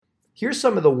Here's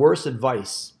some of the worst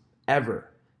advice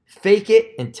ever. Fake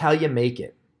it until you make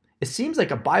it. It seems like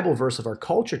a Bible verse of our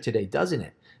culture today, doesn't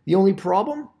it? The only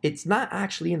problem? It's not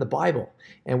actually in the Bible.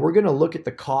 And we're going to look at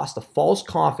the cost of false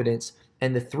confidence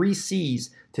and the 3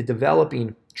 C's to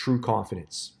developing true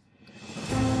confidence.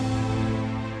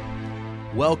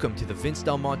 Welcome to the Vince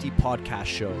Del Monte Podcast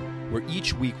Show, where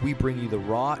each week we bring you the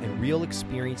raw and real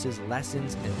experiences,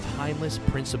 lessons, and timeless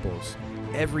principles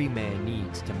every man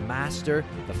needs to master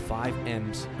the 5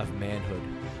 M's of manhood.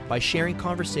 By sharing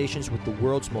conversations with the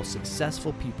world's most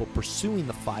successful people pursuing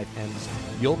the 5 M's,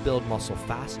 you'll build muscle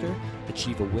faster,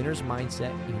 achieve a winner's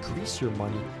mindset, increase your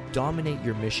money, dominate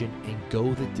your mission, and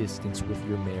go the distance with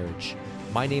your marriage.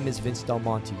 My name is Vince Del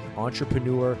Monte,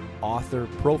 entrepreneur, author,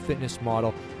 pro fitness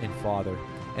model, and father.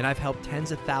 And I've helped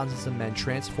tens of thousands of men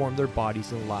transform their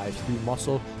bodies and lives through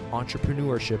muscle,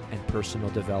 entrepreneurship, and personal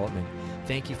development.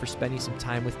 Thank you for spending some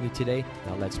time with me today.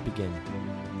 Now let's begin.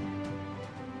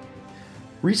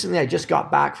 Recently, I just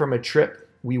got back from a trip.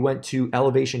 We went to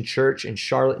Elevation Church in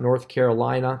Charlotte, North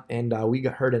Carolina, and we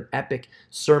heard an epic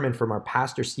sermon from our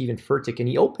pastor, Stephen Furtick, and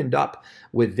he opened up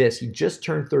with this. He just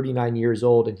turned 39 years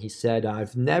old, and he said,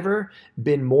 "I've never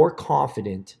been more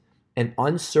confident and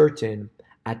uncertain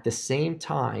at the same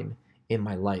time in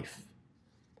my life."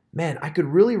 Man, I could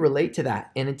really relate to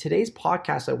that. And in today's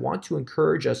podcast, I want to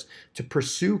encourage us to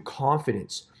pursue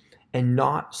confidence and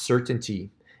not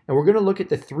certainty. And we're going to look at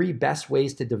the 3 best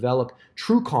ways to develop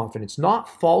true confidence,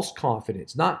 not false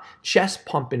confidence, not chest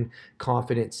pumping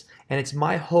confidence. And it's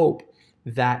my hope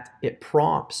that it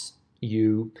prompts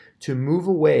you to move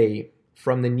away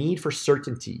from the need for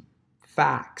certainty,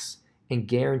 facts, and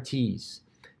guarantees,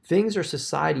 things our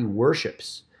society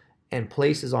worships and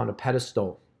places on a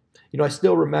pedestal. You know, I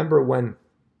still remember when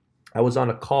I was on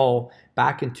a call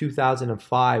back in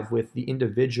 2005 with the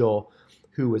individual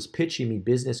who was pitching me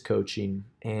business coaching.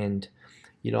 And,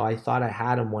 you know, I thought I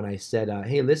had him when I said,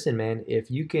 hey, listen, man,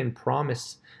 if you can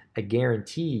promise a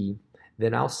guarantee,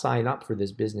 then I'll sign up for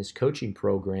this business coaching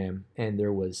program. And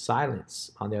there was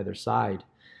silence on the other side.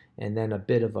 And then a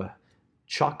bit of a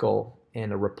chuckle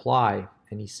and a reply.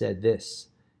 And he said this,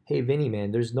 "Hey, Vinny,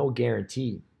 man, there's no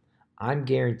guarantee. I'm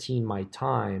guaranteeing my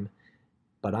time,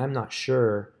 but I'm not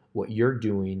sure what you're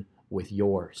doing with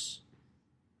yours."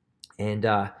 And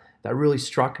that really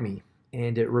struck me.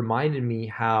 And it reminded me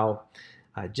how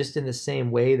just in the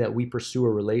same way that we pursue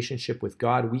a relationship with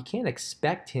God, we can't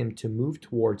expect Him to move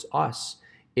towards us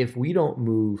if we don't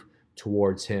move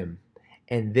towards Him.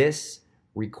 And this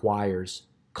requires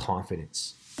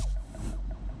confidence.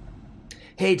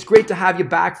 Hey, it's great to have you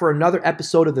back for another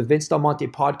episode of the Vince Del Monte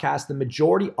Podcast. The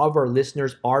majority of our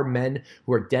listeners are men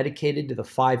who are dedicated to the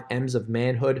 5 M's of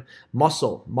manhood: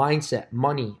 muscle, mindset,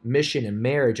 money, mission, and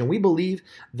marriage. And we believe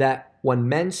that when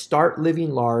men start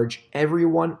living large,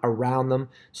 everyone around them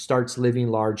starts living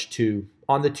large too.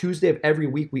 On the Tuesday of every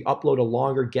week, we upload a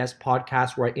longer guest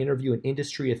podcast where I interview an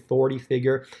industry authority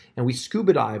figure and we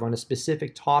scuba dive on a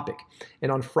specific topic.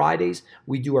 And on Fridays,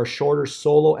 we do our shorter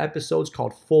solo episodes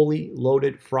called Fully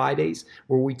Loaded Fridays,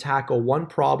 where we tackle one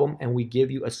problem and we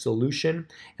give you a solution.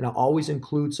 And I'll always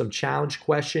include some challenge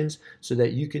questions so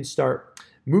that you can start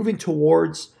moving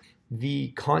towards the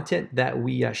content that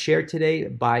we share today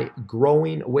by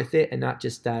growing with it and not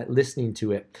just listening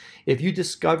to it. If you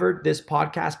discovered this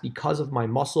podcast because of my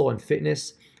muscle and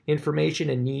fitness information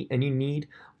and you need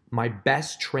my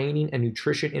best training and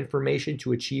nutrition information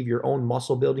to achieve your own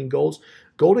muscle building goals,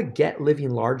 go to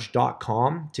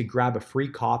getlivinglarge.com to grab a free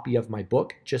copy of my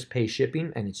book. Just pay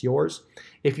shipping and it's yours.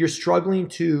 If you're struggling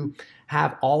to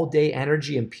have all day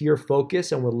energy and pure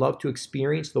focus and would love to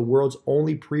experience the world's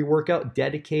only pre-workout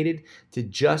dedicated to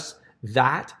just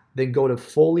that, then go to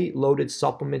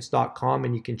fullyloadedsupplements.com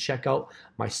and you can check out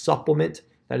my supplement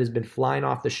that has been flying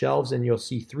off the shelves, and you'll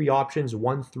see 3 options,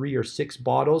 1, 3, or 6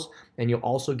 bottles, and you'll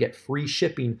also get free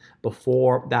shipping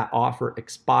before that offer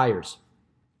expires.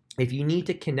 If you need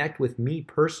to connect with me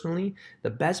personally, the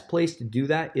best place to do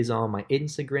that is on my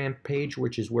Instagram page,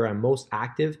 which is where I'm most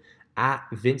active, at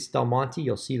Vince Del Monte.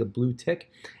 You'll see the blue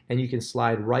tick, and you can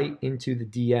slide right into the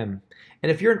DM. And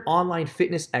if you're an online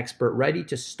fitness expert ready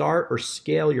to start or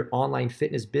scale your online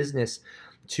fitness business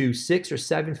to 6 or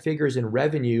 7 figures in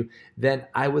revenue, then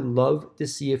I would love to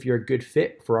see if you're a good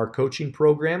fit for our coaching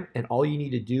program. And all you need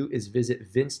to do is visit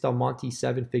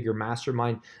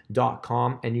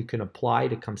vincedelmonte7figuremastermind.com and you can apply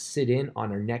to come sit in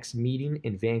on our next meeting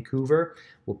in Vancouver.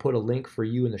 We'll put a link for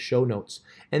you in the show notes.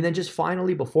 And then just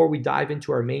finally, before we dive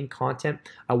into our main content,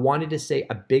 I wanted to say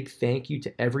a big thank you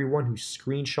to everyone who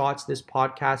screenshots this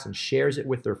podcast and shares it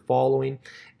with their following.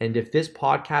 And if this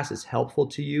podcast is helpful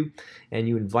to you and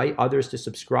you invite others to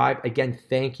subscribe, again,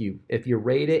 thank you. If you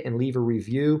rate it and leave a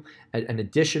review, an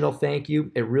additional thank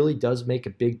you. It really does make a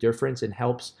big difference and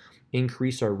helps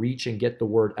increase our reach and get the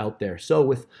word out there. So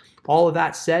with all of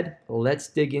that said, let's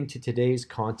dig into today's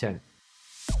content.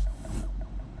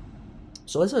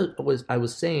 So as I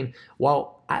was saying,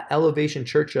 while at Elevation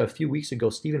Church a few weeks ago,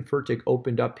 Steven Furtick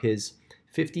opened up his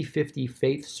 50-50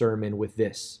 faith sermon with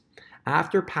this.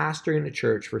 After pastoring a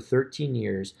church for 13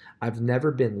 years, I've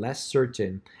never been less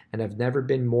certain and I've never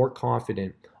been more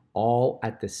confident, all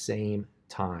at the same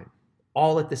time.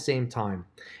 All at the same time.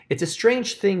 It's a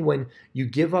strange thing when you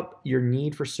give up your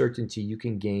need for certainty, you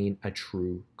can gain a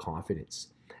true confidence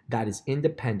that is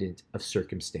independent of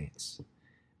circumstance.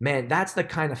 Man, that's the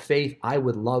kind of faith I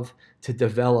would love to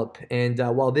develop. And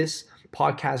while this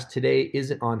podcast today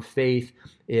isn't on faith,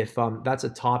 if that's a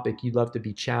topic you'd love to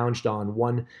be challenged on,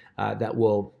 one that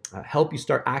will help you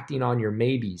start acting on your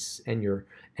maybes and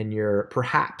your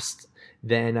perhaps,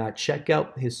 then check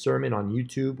out his sermon on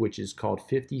YouTube, which is called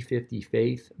 50-50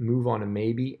 Faith, Move on a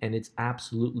Maybe, and it's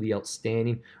absolutely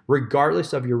outstanding.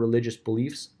 Regardless of your religious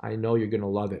beliefs, I know you're going to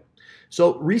love it.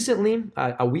 So recently,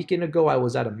 a weekend ago, I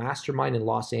was at a mastermind in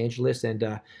Los Angeles, and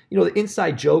the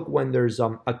inside joke when there's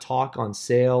a talk on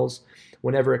sales,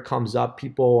 whenever it comes up,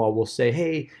 people will say,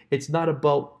 hey, it's not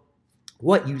about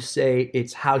what you say,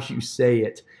 it's how you say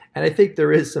it. And I think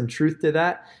there is some truth to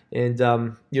that. And,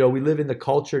 we live in the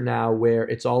culture now where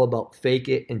it's all about fake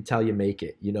it until you make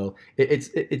it.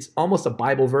 It's almost a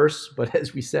Bible verse, but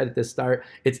as we said at the start,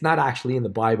 it's not actually in the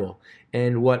Bible.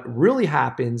 And what really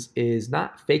happens is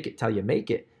not fake it till you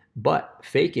make it, but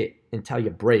fake it until you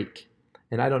break.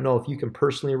 And I don't know if you can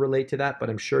personally relate to that, but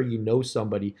I'm sure you know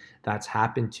somebody that's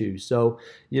happened to. So,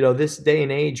 this day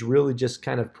and age really just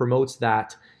kind of promotes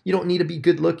that. You don't need to be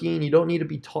good looking. You don't need to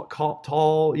be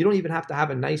tall. You don't even have to have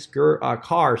a nice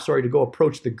car, to go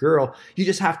approach the girl. You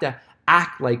just have to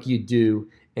act like you do.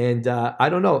 And I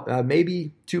don't know,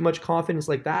 maybe too much confidence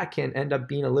like that can end up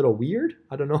being a little weird.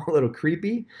 I don't know, a little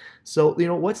creepy. So,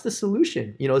 what's the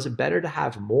solution? Is it better to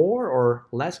have more or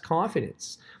less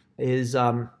confidence? Is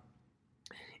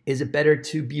it better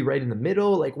to be right in the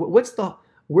middle? Like, where's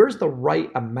the right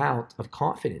amount of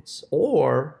confidence?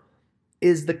 Or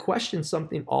is the question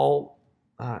something all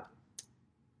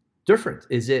different?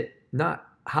 Is it not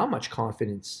how much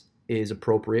confidence is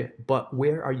appropriate, but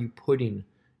where are you putting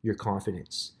your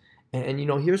confidence? And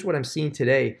here's what I'm seeing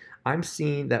today. I'm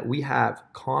seeing that we have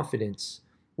confidence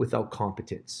without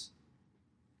competence.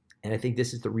 And I think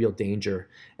this is the real danger.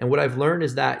 And what I've learned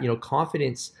is that,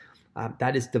 confidence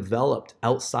that is developed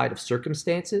outside of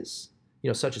circumstances,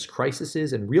 such as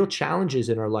crises and real challenges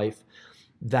in our life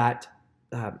that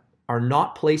are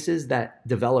not places that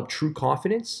develop true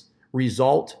confidence,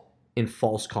 result in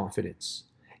false confidence.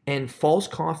 And false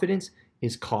confidence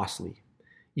is costly.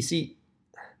 You see,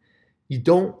 you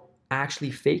don't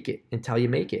actually fake it until you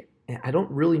make it. And I don't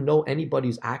really know anybody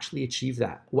who's actually achieved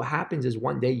that. What happens is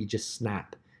one day you just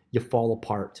snap, you fall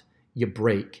apart, you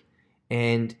break.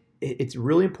 And it's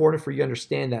really important for you to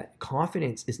understand that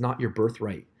confidence is not your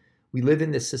birthright. We live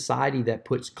in this society that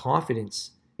puts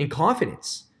confidence in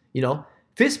confidence,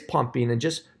 fist pumping and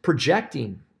just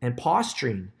projecting and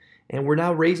posturing. And we're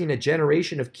now raising a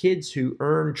generation of kids who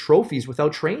earn trophies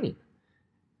without training.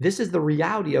 This is the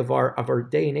reality of our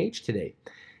day and age today.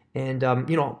 And,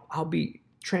 I'll be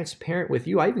transparent with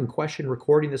you. I even questioned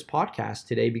recording this podcast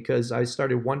today because I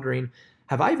started wondering,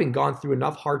 have I even gone through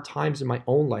enough hard times in my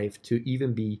own life to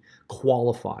even be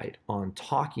qualified on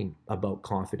talking about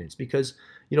confidence? Because,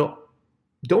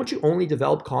 don't you only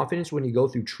develop confidence when you go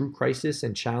through true crisis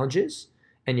and challenges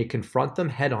and you confront them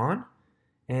head on?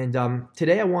 And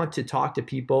today I want to talk to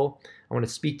people. I want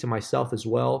to speak to myself as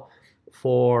well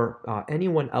for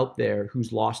anyone out there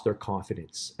who's lost their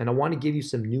confidence. And I want to give you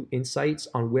some new insights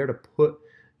on where to put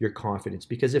your confidence.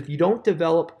 Because if you don't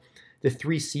develop the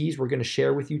 3 C's we're going to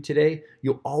share with you today,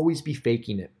 you'll always be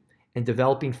faking it. And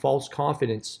developing false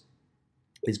confidence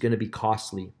is going to be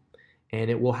costly.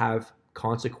 And it will have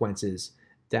consequences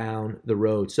down the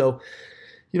road. So,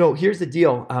 here's the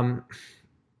deal.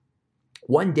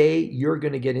 One day you're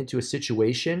going to get into a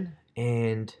situation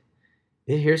and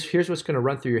here's what's going to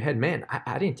run through your head. Man,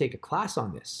 I didn't take a class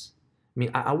on this.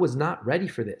 I was not ready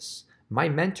for this. My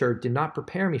mentor did not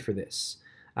prepare me for this.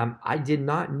 I did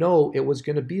not know it was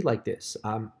going to be like this.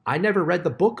 I never read the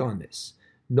book on this.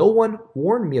 No one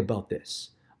warned me about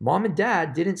this. Mom and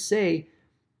dad didn't say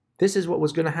this is what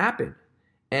was going to happen.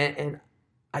 And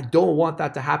I don't want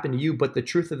that to happen to you, but the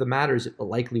truth of the matter is it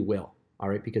likely will. All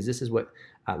right, because this is what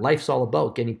life's all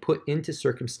about, getting put into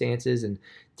circumstances and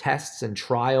tests and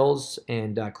trials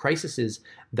and crises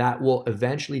that will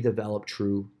eventually develop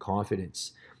true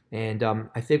confidence. And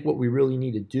I think what we really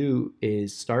need to do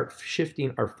is start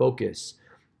shifting our focus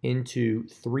into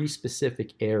 3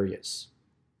 specific areas.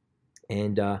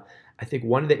 And I think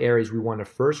one of the areas we want to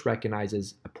first recognize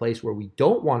is a place where we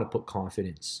don't want to put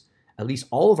confidence, at least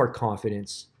all of our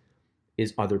confidence,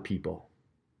 is other people.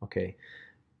 Okay,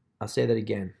 I'll say that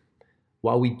again.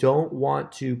 While we don't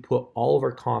want to put all of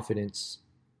our confidence,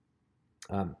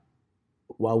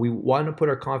 while we want to put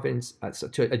our confidence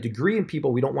to a degree in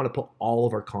people, we don't want to put all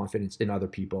of our confidence in other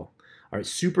people. All right,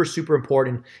 super, super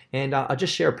important. And I'll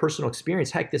just share a personal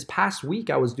experience. Heck, this past week,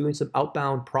 I was doing some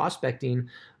outbound prospecting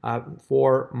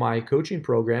for my coaching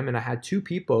program, and I had 2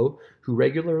 people who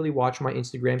regularly watch my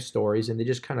Instagram stories, and they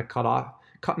just kind of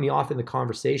cut me off in the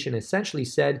conversation, and essentially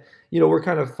said, we're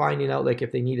kind of finding out like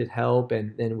if they needed help.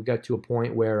 And then we got to a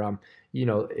point where,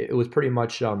 it was pretty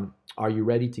much, are you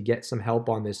ready to get some help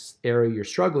on this area you're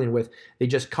struggling with? They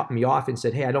just cut me off and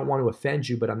said, hey, I don't want to offend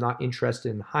you, but I'm not interested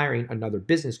in hiring another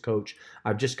business coach.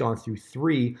 I've just gone through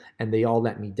 3 and they all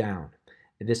let me down.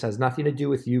 And this has nothing to do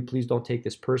with you. Please don't take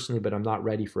this personally, but I'm not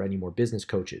ready for any more business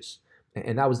coaches.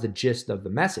 And that was the gist of the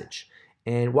message.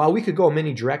 And while we could go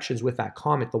many directions with that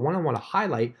comment, the one I want to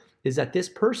highlight is that this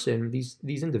person,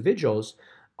 these individuals,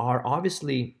 are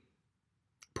obviously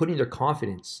putting their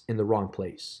confidence in the wrong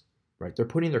place, right? They're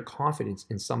putting their confidence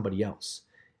in somebody else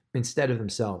instead of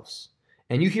themselves.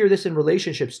 And you hear this in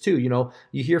relationships too.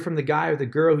 You hear from the guy or the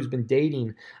girl who's been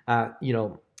dating,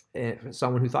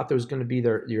 someone who thought there was going to be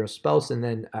your spouse, and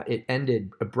then it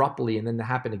ended abruptly, and then that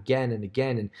happened again and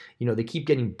again. And, they keep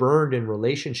getting burned in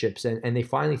relationships, and they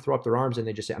finally throw up their arms and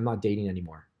they just say, I'm not dating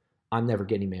anymore. I'm never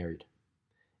getting married.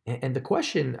 And the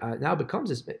question now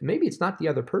becomes is maybe it's not the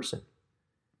other person.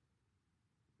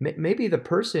 Maybe the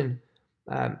person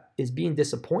is being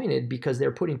disappointed because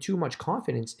they're putting too much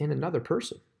confidence in another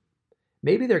person.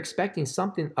 Maybe they're expecting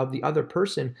something of the other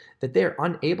person that they're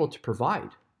unable to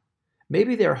provide.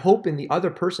 Maybe they're hoping the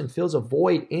other person fills a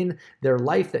void in their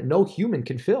life that no human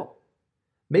can fill.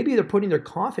 Maybe they're putting their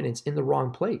confidence in the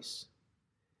wrong place.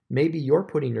 Maybe you're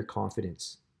putting your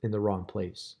confidence in the wrong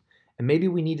place. And maybe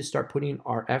we need to start putting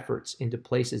our efforts into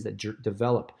places that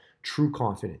develop true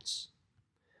confidence.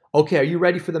 Okay, are you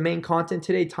ready for the main content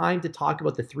today? Time to talk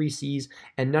about the 3 C's,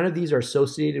 and none of these are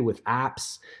associated with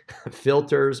apps,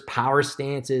 filters, power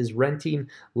stances, renting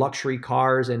luxury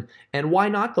cars, and why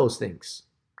not those things?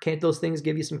 Can't those things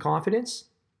give you some confidence?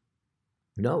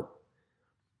 No,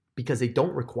 because they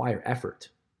don't require effort,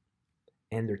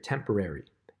 and they're temporary.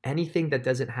 Anything that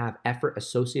doesn't have effort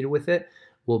associated with it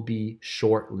will be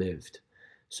short-lived.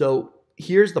 So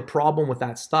here's the problem with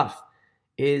that stuff,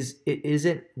 is it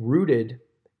isn't rooted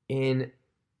in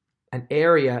an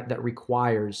area that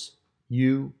requires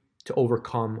you to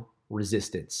overcome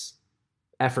resistance,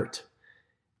 effort.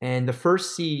 And the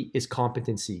first C is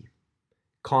competency.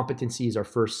 Competency is our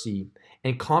first C.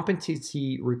 And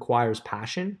competency requires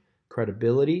passion,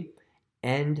 credibility,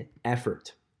 and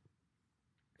effort.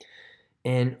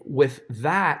 And with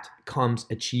that comes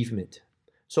achievement.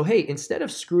 So hey, instead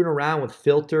of screwing around with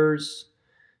filters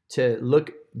to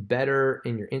look better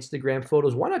in your Instagram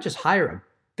photos, why not just hire a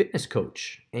fitness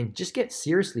coach and just get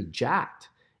seriously jacked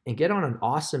and get on an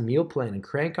awesome meal plan and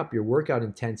crank up your workout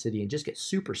intensity and just get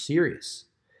super serious?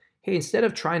 Hey, instead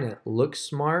of trying to look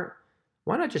smart,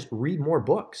 why not just read more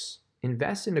books,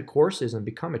 invest into courses, and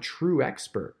become a true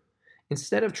expert?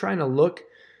 Instead of trying to look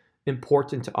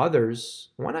important to others,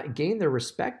 why not gain their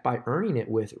respect by earning it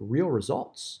with real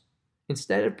results?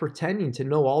 Instead of pretending to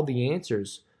know all the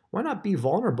answers, why not be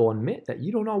vulnerable and admit that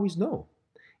you don't always know?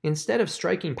 Instead of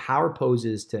striking power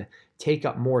poses to take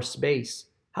up more space,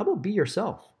 how about be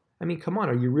yourself? I mean, come on,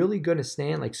 are you really going to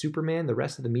stand like Superman the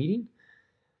rest of the meeting?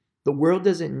 The world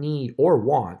doesn't need or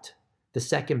want the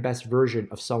second best version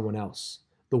of someone else.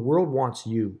 The world wants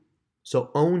you. So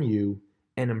own you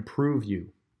and improve you.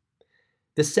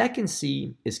 The second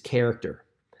C is character.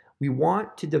 We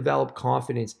want to develop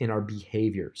confidence in our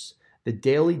behaviors, the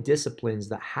daily disciplines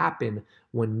that happen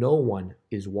when no one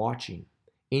is watching.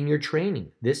 In your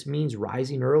training, this means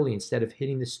rising early instead of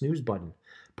hitting the snooze button,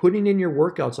 putting in your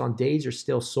workouts on days you're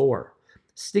still sore,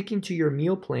 sticking to your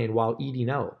meal plan while eating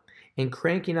out, and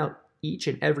cranking out each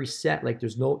and every set like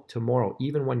there's no tomorrow,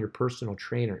 even when your personal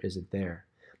trainer isn't there.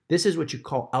 This is what you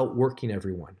call outworking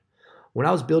everyone. When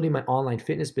I was building my online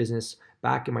fitness business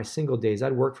back in my single days,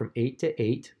 I'd work from 8 to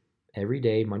 8 every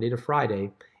day, Monday to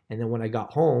Friday. And then when I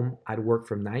got home, I'd work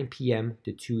from 9 p.m.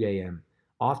 to 2 a.m.,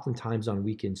 oftentimes on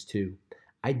weekends too.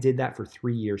 I did that for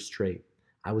 3 years straight.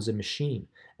 I was a machine,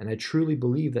 and I truly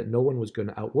believed that no one was going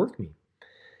to outwork me.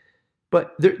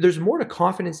 But there's more to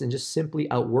confidence than just simply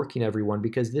outworking everyone,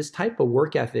 because this type of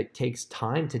work ethic takes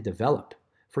time to develop.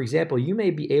 For example, you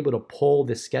may be able to pull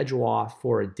the schedule off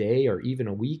for a day or even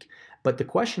a week, but the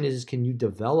question is, can you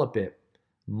develop it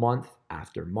month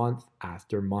after month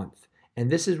after month? And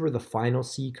this is where the final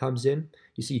C comes in.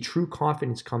 You see, true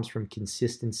confidence comes from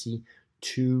consistency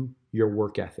to your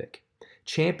work ethic.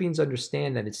 Champions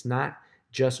understand that it's not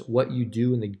just what you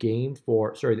do in the gym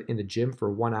for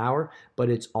 1 hour, but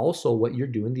it's also what you're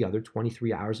doing the other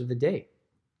 23 hours of the day.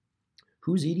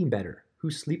 Who's eating better?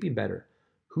 Who's sleeping better?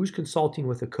 Who's consulting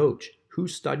with a coach?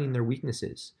 Who's studying their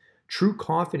weaknesses? True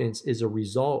confidence is a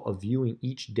result of viewing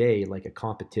each day like a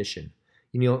competition.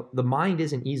 The mind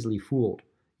isn't easily fooled.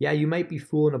 Yeah, you might be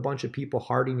fooling a bunch of people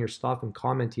hearting your stuff and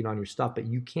commenting on your stuff, but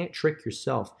you can't trick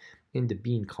yourself into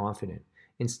being confident.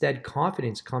 Instead,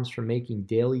 confidence comes from making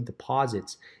daily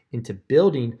deposits into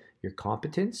building your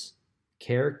competence,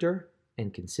 character,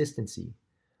 and consistency.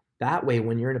 That way,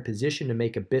 when you're in a position to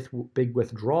make a big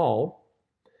withdrawal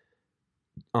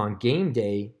on game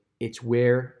day, that's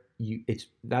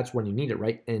when you need it,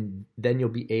 right? And then you'll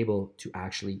be able to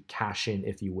actually cash in,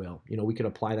 if you will. We could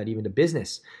apply that even to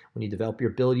business. When you develop your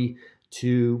ability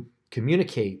to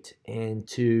communicate and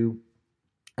to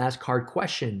ask hard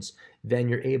questions, then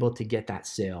you're able to get that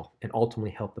sale and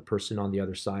ultimately help the person on the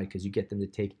other side, because you get them to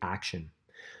take action.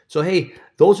 So, hey,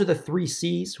 those are the 3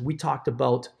 C's. We talked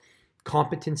about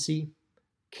competency,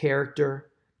 character,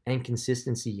 and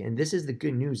consistency. And this is the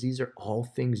good news. These are all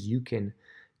things you can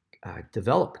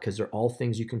develop, because they're all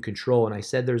things you can control. And I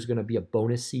said there's going to be a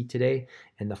bonus C today.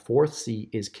 And the 4th C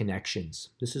is connections.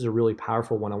 This is a really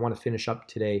powerful one. I want to finish up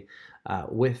today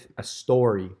with a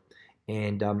story.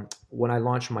 And when I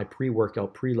launched my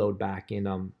pre-workout preload back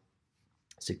in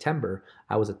September,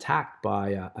 I was attacked by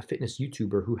a fitness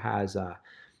YouTuber who has a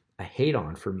hate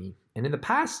on for me. And in the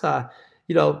past,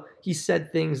 he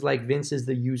said things like Vince is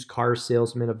the used car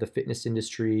salesman of the fitness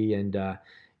industry, and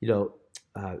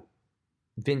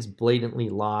Vince blatantly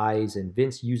lies, and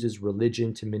Vince uses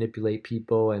religion to manipulate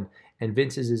people, and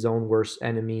Vince is his own worst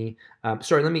enemy.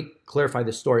 Let me clarify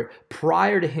the story.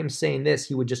 Prior to him saying this,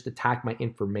 he would just attack my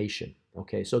information.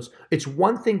 Okay, so it's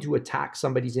one thing to attack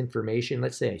somebody's information.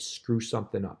 Let's say I screw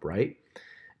something up, right?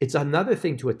 It's another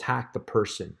thing to attack the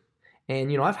person. And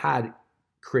I've had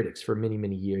critics for many,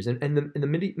 many years, and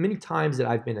the many times that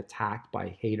I've been attacked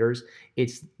by haters,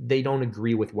 they don't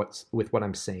agree with what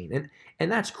I'm saying,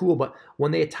 and that's cool. But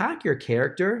when they attack your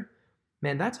character,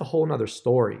 man, that's a whole nother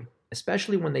story.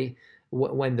 Especially when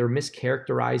they're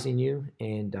mischaracterizing you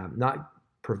and not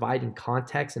providing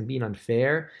context and being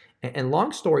unfair. And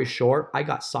long story short, I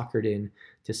got suckered in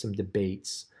to some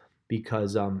debates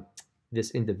because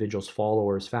this individual's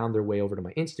followers found their way over to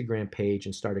my Instagram page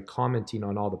and started commenting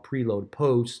on all the preload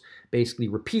posts, basically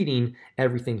repeating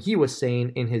everything he was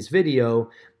saying in his video,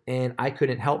 and I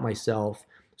couldn't help myself.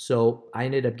 So I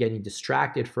ended up getting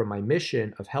distracted from my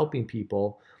mission of helping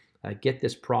people get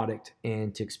this product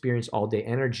and to experience all-day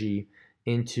energy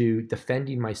into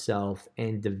defending myself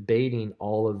and debating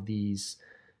all of these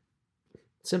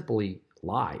simply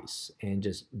lies and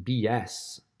just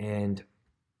BS. And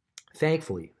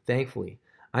thankfully,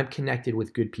 I'm connected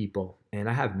with good people, and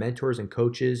I have mentors and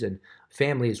coaches and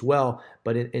family as well.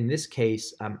 But in this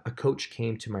case, a coach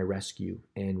came to my rescue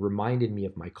and reminded me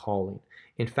of my calling.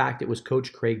 In fact, it was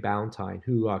Coach Craig Ballantyne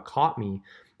who caught me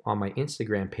on my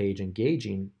Instagram page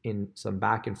engaging in some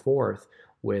back and forth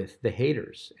with the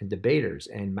haters and debaters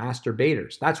and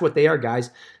masturbators. That's what they are, guys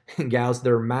and gals.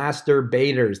 They're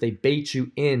masturbators. They bait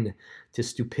you in to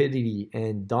stupidity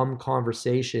and dumb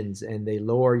conversations, and they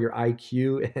lower your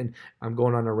IQ. And I'm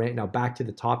going on a rant now, back to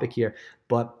the topic here.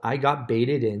 But I got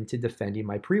baited into defending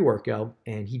my pre-workout,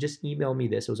 and he just emailed me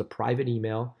this. It was a private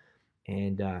email,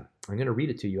 and I'm going to read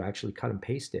it to you. I actually cut and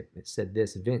paste it. It said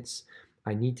this: Vince,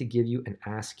 I need to give you an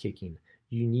ass kicking.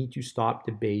 You need to stop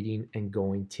debating and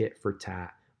going tit for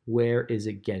tat. Where is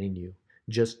it getting you?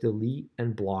 Just delete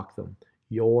and block them.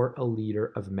 You're a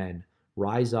leader of men.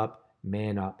 Rise up,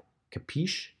 man up.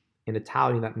 Capiche? In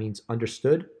Italian, that means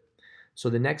understood. So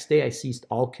the next day I ceased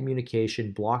all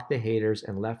communication, blocked the haters,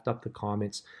 and left up the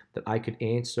comments that I could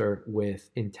answer with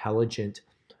intelligent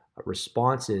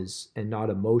responses and not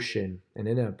emotion, and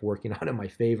ended up working out in my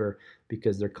favor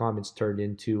because their comments turned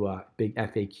into a big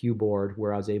FAQ board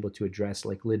where I was able to address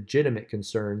like legitimate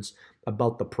concerns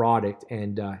about the product.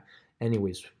 And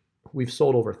anyways, we've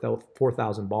sold over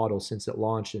 4,000 bottles since it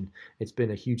launched, and it's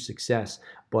been a huge success.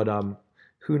 But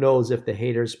Who knows if the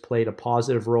haters played a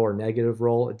positive role or negative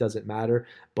role, it doesn't matter.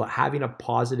 But having a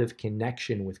positive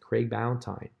connection with Craig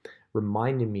Ballantyne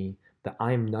reminded me that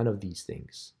I am none of these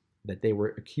things that they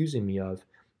were accusing me of,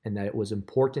 and that it was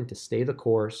important to stay the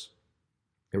course.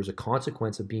 There was a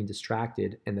consequence of being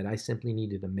distracted, and that I simply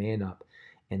needed to man up.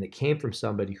 And it came from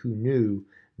somebody who knew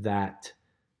that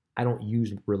I don't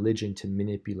use religion to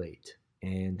manipulate,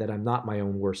 and that I'm not my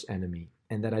own worst enemy,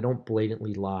 and that I don't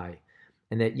blatantly lie.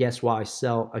 And that, yes, while I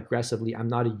sell aggressively, I'm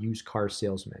not a used car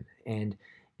salesman. And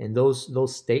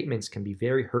those statements can be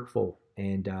very hurtful.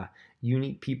 And you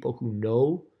need people who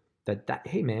know that,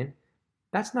 hey, man,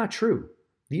 that's not true.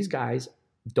 These guys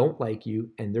don't like you,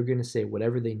 and they're going to say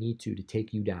whatever they need to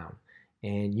take you down.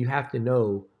 And you have to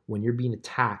know when you're being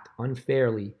attacked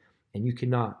unfairly, and you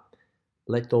cannot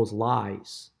let those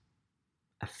lies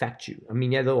affect you. I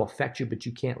mean, yeah, they'll affect you, but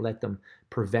you can't let them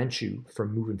prevent you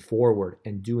from moving forward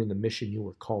and doing the mission you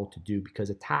were called to do, because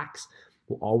attacks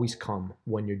will always come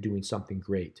when you're doing something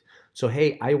great. So,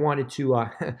 hey, I wanted to,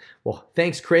 well,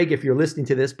 thanks, Craig, if you're listening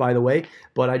to this, by the way,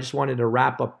 but I just wanted to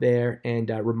wrap up there and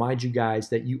remind you guys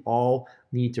that you all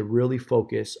need to really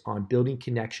focus on building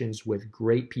connections with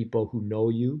great people who know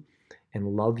you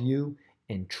and love you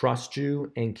and trust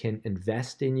you and can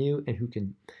invest in you and who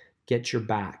can get your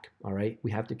back, all right?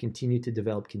 We have to continue to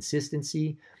develop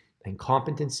consistency and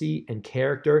competency and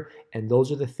character, and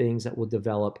those are the things that will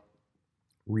develop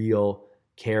real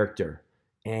character.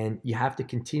 And you have to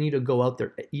continue to go out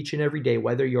there each and every day,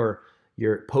 whether your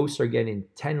posts are getting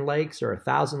 10 likes or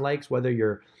 1,000 likes, whether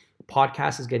your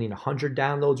podcast is getting 100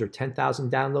 downloads or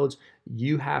 10,000 downloads,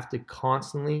 you have to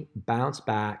constantly bounce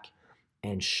back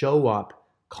and show up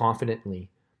confidently,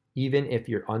 even if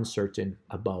you're uncertain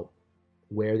about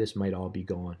where this might all be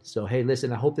going. So, hey,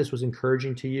 listen, I hope this was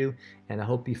encouraging to you, and I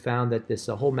hope you found that this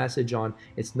whole message on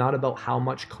it's not about how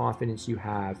much confidence you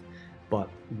have, but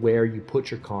where you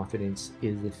put your confidence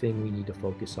is the thing we need to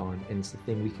focus on, and it's the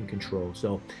thing we can control.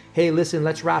 So, hey, listen,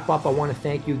 let's wrap up. I want to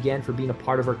thank you again for being a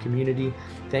part of our community.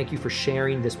 Thank you for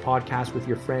sharing this podcast with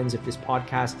your friends. If this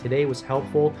podcast today was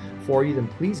helpful for you, then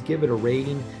please give it a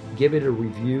rating, give it a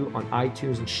review on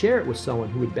iTunes, and share it with someone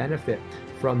who would benefit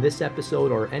from this episode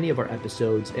or any of our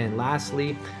episodes. And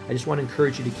lastly, I just want to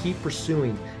encourage you to keep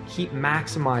pursuing, keep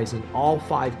maximizing all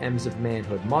 5 M's of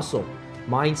manhood: muscle,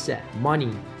 mindset,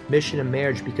 money, mission, and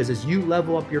marriage. Because as you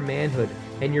level up your manhood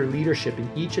and your leadership in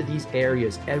each of these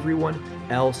areas, everyone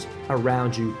else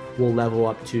around you will level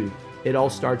up too. It all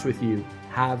starts with you.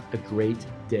 Have a great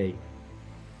day.